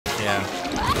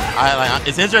Yeah.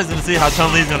 It's interesting to see how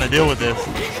Chun-Li's gonna deal with this.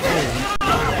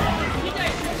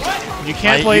 You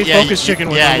can't play focus chicken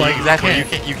with him. Like, exactly.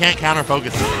 You can't counter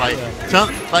focus it. Like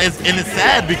and it's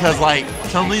sad because like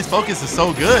Chun-Li's focus is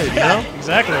so good. You know?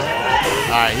 Exactly.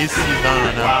 All right, he's done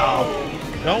right now. Wow.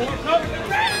 Don't.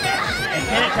 You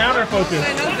can't counter focus.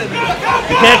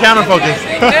 You can't counter focus.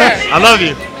 I love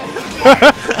you.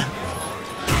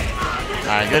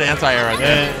 All right, good anti-air right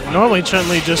there. And normally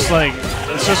Chun-Li just like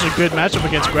it's such a good matchup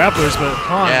against grapplers, but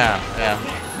Khan. Yeah.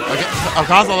 Like,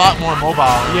 Khan's a lot more mobile.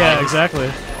 Yeah, like,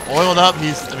 exactly. Oiled up,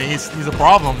 he's a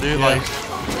problem, dude. Yeah. Like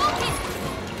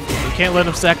you can't let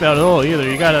him stack that at all either.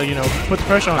 You gotta put the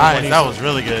pressure on him. Nice, that was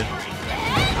really good.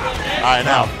 All right,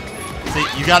 now. See,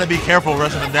 you got to be careful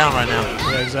rushing him down right now.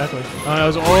 Yeah, exactly. It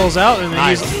was oils out, and then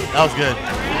nice. That was good.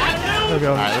 There we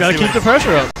go. Right, got to keep the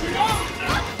pressure up.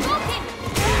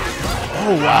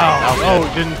 Oh, wow. Oh,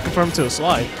 didn't confirm to a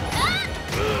slide.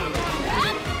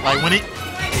 Like, when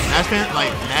Nashfan,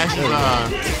 like,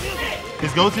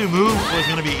 his go-to move was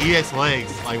going to be EX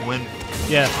legs, like, when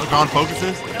Khan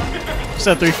focuses. Just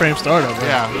that 3-frame startup, right?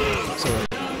 Yeah. So,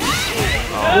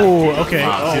 okay.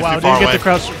 Wow, wow. Didn't get the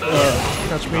crouch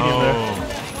medium there.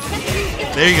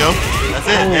 There you go. That's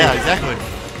it. Ooh. Yeah, exactly.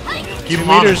 Keep 2 him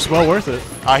on meters, well worth it.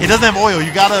 He doesn't have oil.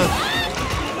 You got to...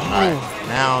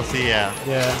 Now, see, Yeah.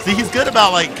 See, he's good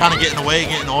about, like, kind of getting away,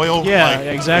 getting oil. Yeah, like,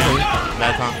 exactly.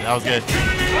 Bad time. That was good. There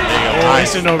you go.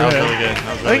 Nice. That was really good.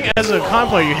 That was really I think as a Khan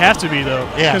player, you have to be, though.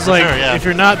 Yeah, because like, if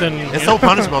you're not, then... It's so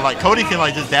punishable. Like, Cody can,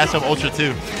 like, just dash up Ultra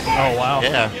 2. Oh, wow.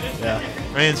 Yeah.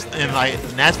 And like,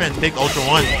 Nashfan picked Ultra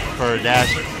 1 for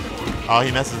dash. Oh,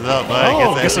 he messes it up,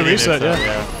 but gets a reset,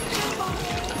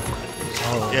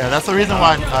 Yeah, that's the reason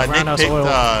why Nick picked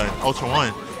Ultra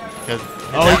 1.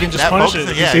 You can just punish it.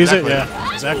 Yeah, exactly. exactly.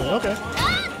 Yeah, exactly. Okay.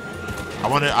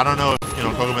 I don't know if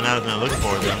KokoBanana's been looking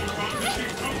for it though.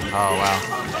 Oh wow.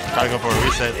 Try to go for a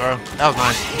reset throw. That was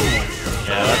nice.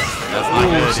 Yeah, that's not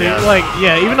good. See,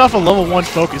 even off a level 1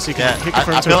 focus, he can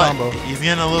confirm to a combo. Like he's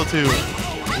getting a little too.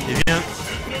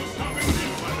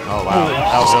 Oh wow.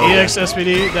 That was EX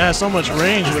SPD that has so much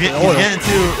range with the oil.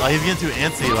 He's getting too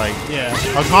antsy. Like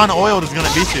Khan oiled is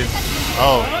gonna beat you.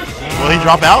 Oh, will he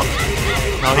drop out?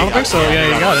 No, I don't think so. Yeah,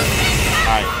 he got it.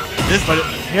 All right.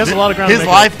 He has a lot of ground. His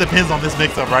life depends on this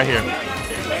mix-up right here.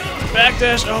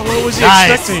 Backdash. Oh, what was he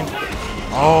expecting?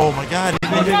 Oh my God. He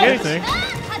didn't get anything.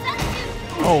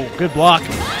 Oh, good block.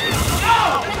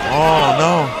 Oh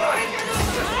no.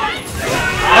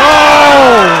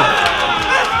 Oh!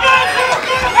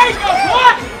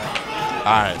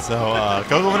 All right, so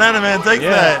KokoBananaMan takes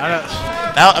that.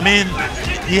 Now, I mean,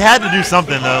 he had to do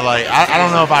something though. Like I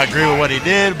don't know if I agree with what he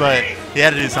did, but he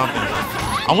had to do something.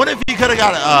 I wonder if he could have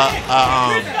got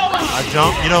a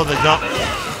jump. You know, the jump.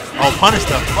 Oh, punish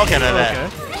the fuck out of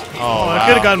that. Oh, I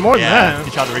could have gotten more than that.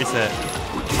 He tried to reset.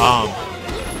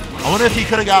 I wonder if he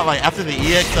could have got, like, after the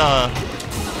EX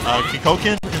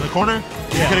Kikoken in the corner,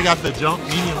 he could have got the jump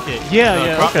medium kick.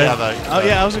 Okay.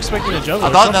 I was expecting a jump. I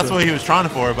thought that's what he was trying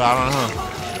for, but I don't know.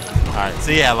 All right,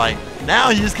 so yeah, like, now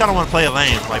you just kind of want to play it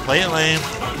lame. Like, play it lame.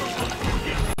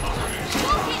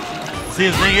 See,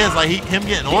 the thing is, like, him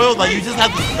getting oiled, like, you just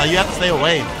have to, you have to stay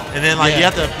away. And then, like, you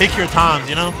have to pick your times,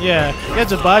 you know? Yeah, you have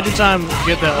to bide your time to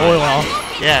get that oil off.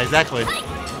 Yeah, exactly.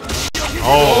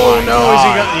 Oh no!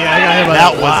 I got hit by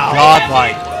that. Was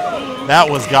godlike. That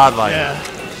was godlike. Yeah.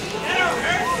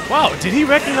 Wow, did he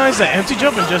recognize that empty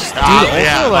jump and just do the ultra?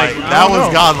 Yeah, like that was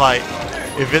godlike.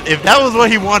 If that was what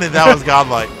he wanted, that was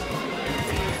godlike.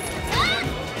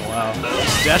 Wow.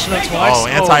 Dashing up twice. Oh,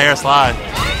 anti-air slide.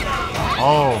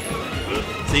 Oh.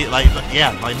 See, like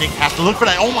Nick has to look for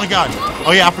that. Oh my God.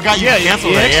 Oh yeah, I forgot you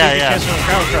canceled that. Yeah.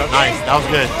 Nice. That was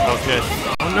good. That was good.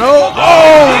 Oh no!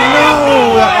 Oh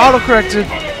no! That auto-corrected.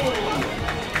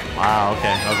 Wow.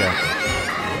 Okay.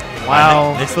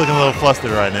 Wow. Nick's looking a little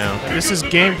flustered right now. This is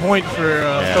game point for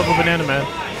KokoBananaMan.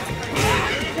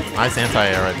 Nice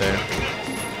anti-air right there.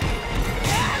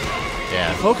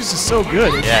 Yeah. Focus is so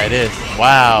good. Yeah, it is.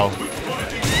 Wow.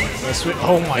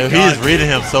 Oh my God. He is reading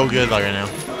him so good like right now.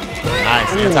 Nice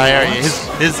anti-air.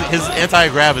 His anti-air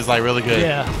grab is like really good.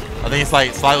 Yeah. I think it's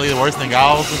like slightly worse than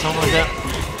Giles or something like that.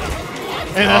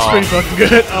 And that's pretty fucking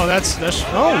good. Oh, that's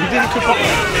oh, you didn't cook up.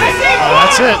 Oh,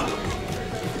 that's it.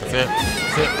 That's it.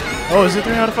 Oh, is it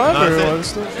 3 out of 5 or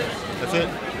that's it.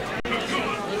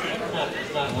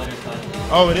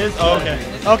 Oh, it is. Oh, okay.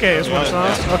 Okay, it's one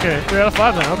response. Okay, 3 out of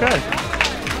 5 then. Okay.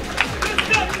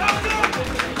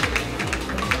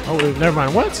 Oh, never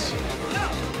mind. What?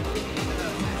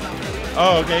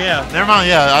 Oh, okay, yeah. Never mind,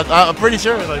 yeah. I'm pretty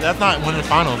sure like that's not winners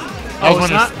finals. Oh, it's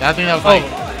not? I think that was like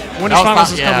winners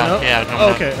finals is coming up? Yeah, coming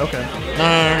up. Okay.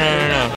 No.